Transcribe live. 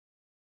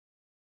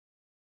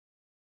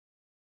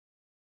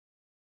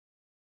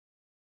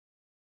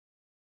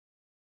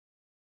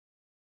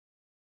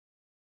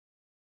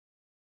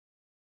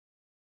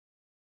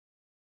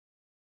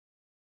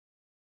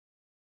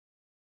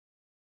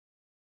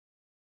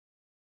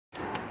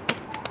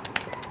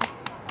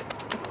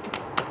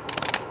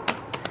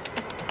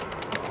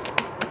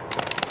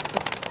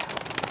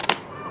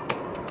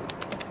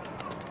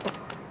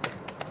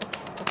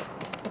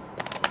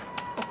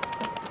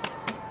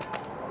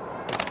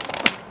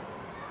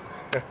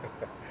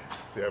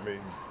See, I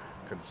mean,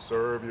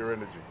 conserve your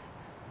energy,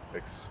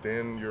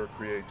 extend your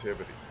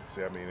creativity.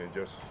 See, I mean, and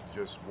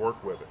just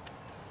work with it.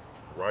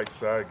 Right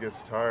side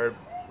gets tired,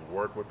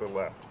 work with the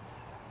left.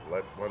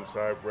 Let one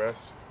side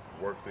rest,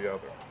 work the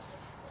other.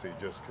 See,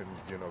 just can,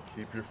 you know,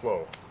 keep your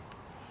flow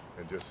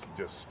and just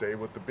stay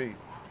with the beat.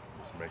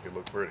 Just make it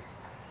look pretty.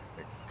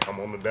 And come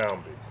on the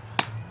downbeat.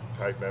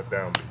 Tighten that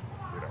downbeat,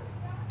 you know.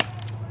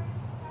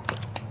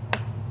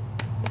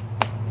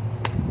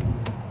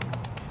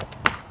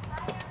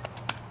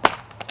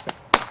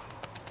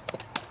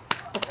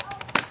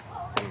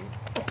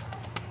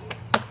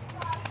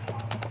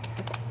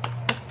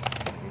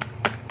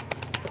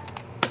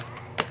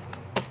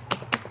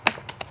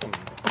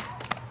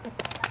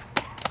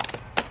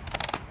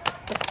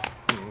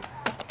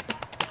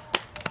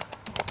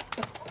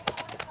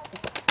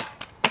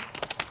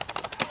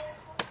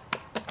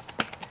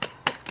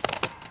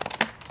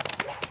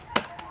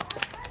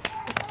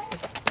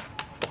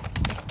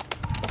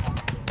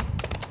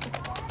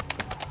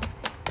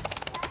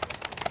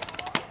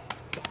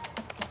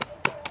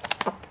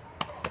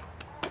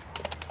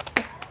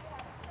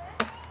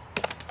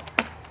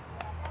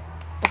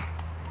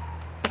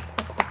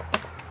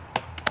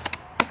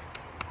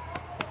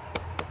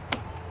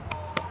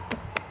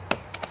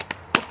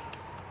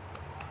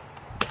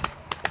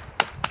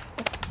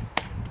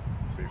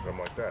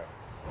 Something like that.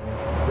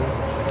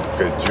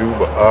 Okay,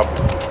 Juba up,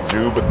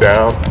 Juba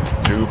down,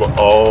 Juba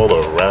all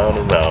around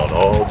and round,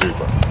 all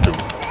Juba.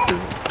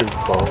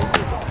 All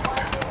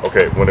Juba.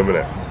 Okay, wait a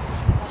minute.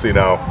 See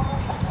now,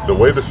 the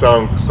way the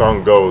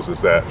song goes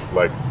is that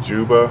like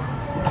Juba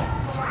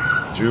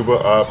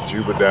up,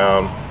 Juba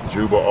down,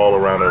 Juba all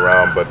around and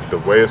around, but the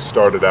way it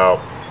started out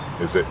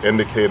is it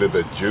indicated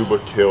that Juba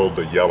killed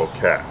the yellow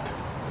cat.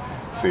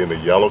 See, and the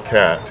yellow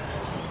cat,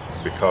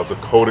 because of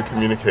coded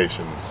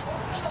communications,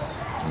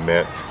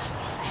 meant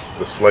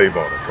the slave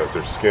owner because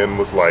their skin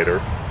was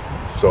lighter,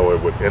 so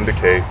it would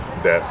indicate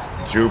that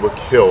Juba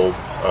killed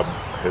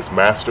his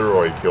master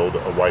or he killed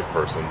a white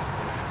person.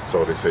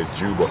 So they say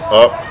Juba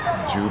up,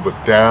 Juba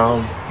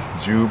down,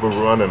 Juba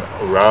running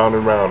around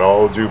and around,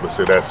 all Juba.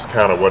 So that's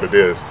kind of what it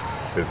is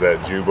that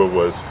Juba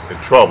was in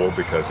trouble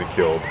because he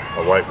killed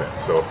a white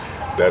man. So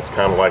that's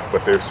kind of like,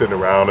 but they're sitting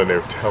around and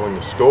they're telling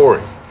the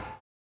story.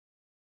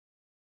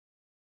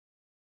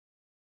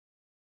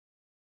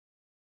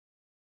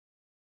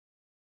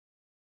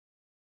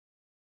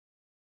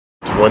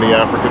 20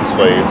 African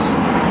slaves,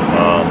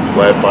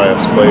 led by a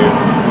slave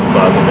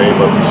by the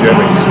name of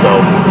Jimmy,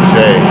 spelled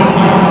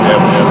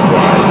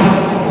J-M-M-Y,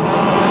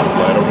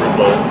 led a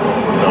revolt or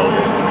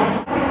rebellion.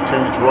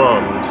 2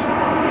 drums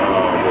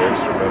were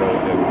instrumental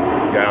in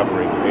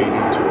gathering 80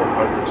 to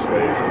 100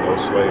 slaves, and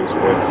those slaves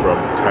went from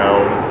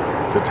town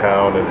to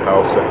town and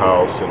house to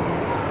house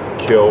and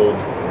killed,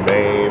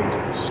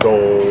 maimed,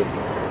 stole,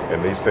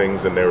 and these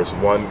things. And there was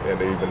one, and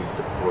they even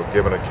were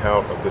given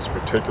account of this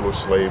particular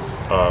slave,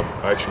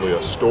 actually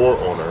a store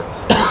owner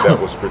that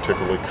was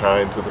particularly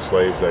kind to the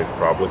slaves. They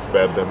probably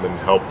fed them and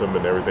helped them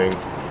and everything.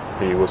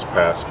 He was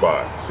passed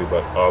by. See,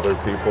 but other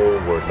people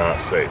were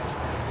not safe.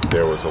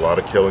 There was a lot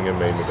of killing and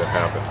maiming that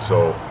happened.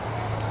 So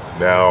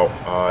now,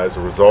 as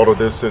a result of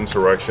this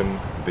insurrection,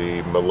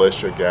 the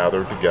militia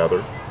gathered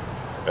together,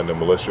 and the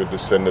militia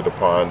descended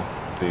upon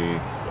the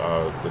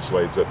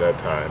slaves at that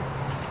time,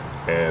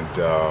 and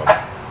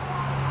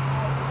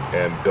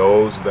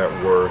those that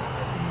were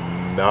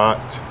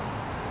not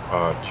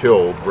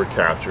killed were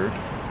captured.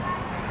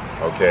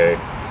 Okay,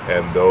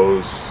 and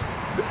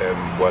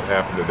what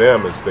happened to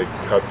them is they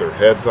cut their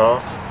heads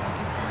off,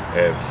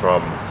 and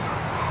from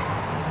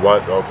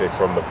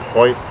the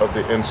point of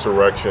the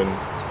insurrection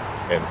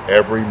and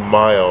every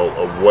mile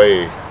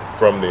away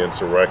from the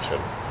insurrection,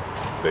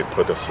 they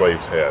put a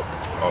slave's head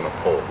on a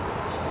pole.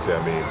 See,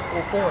 I mean,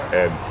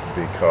 and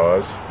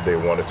because they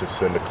wanted to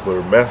send a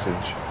clear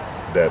message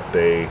that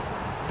they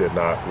did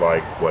not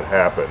like what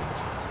happened.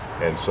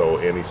 And so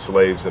any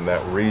slaves in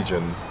that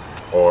region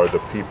or the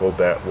people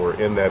that were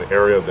in that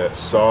area that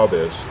saw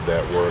this,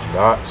 that were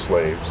not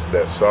slaves,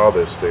 that saw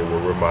this, they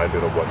were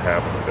reminded of what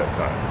happened at that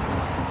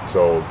time.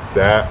 So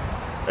that,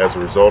 as a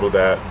result of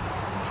that,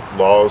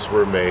 laws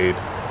were made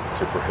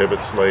to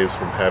prohibit slaves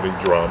from having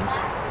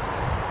drums.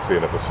 See,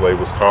 and if a slave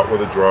was caught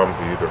with a drum,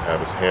 he'd either have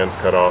his hands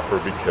cut off or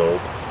be killed.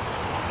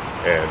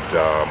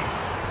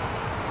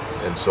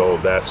 And so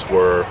that's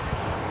where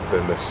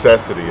the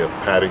necessity of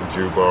patting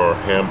Juba or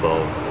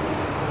Hambone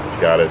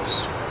got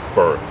its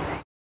birth.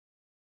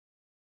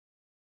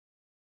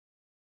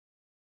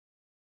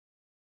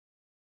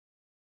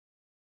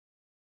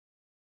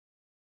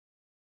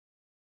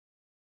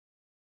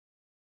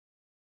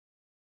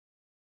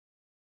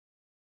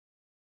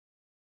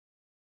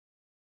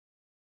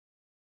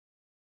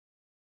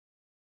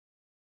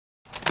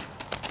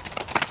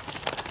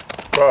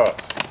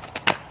 Cross.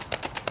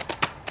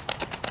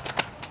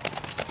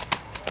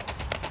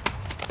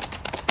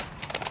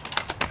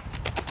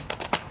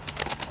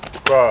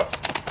 Cross.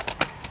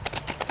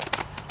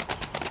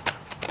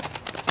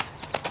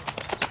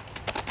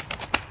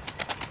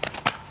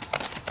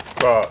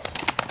 Cross.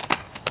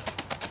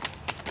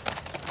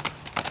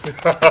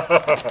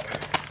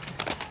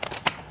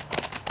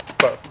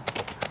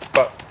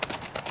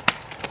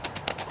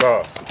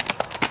 Cross.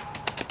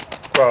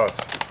 Cross.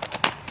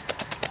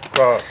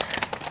 Cross.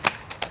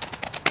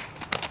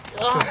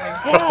 Oh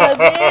my God,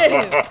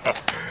 man.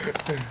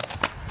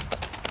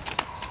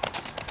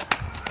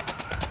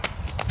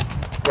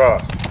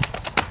 Cross.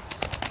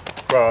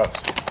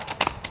 Cross.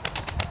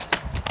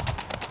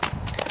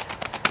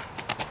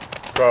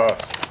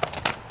 Cross.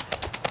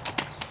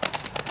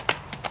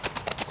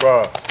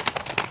 Cross.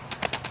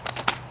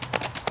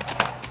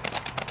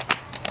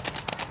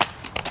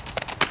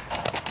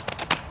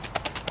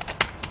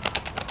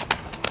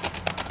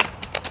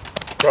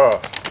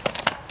 Cross.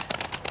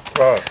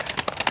 Cross.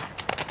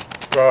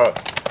 Cross.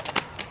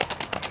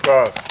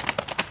 Cross.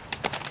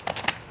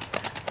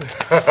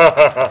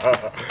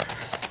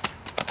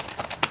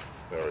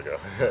 There we go.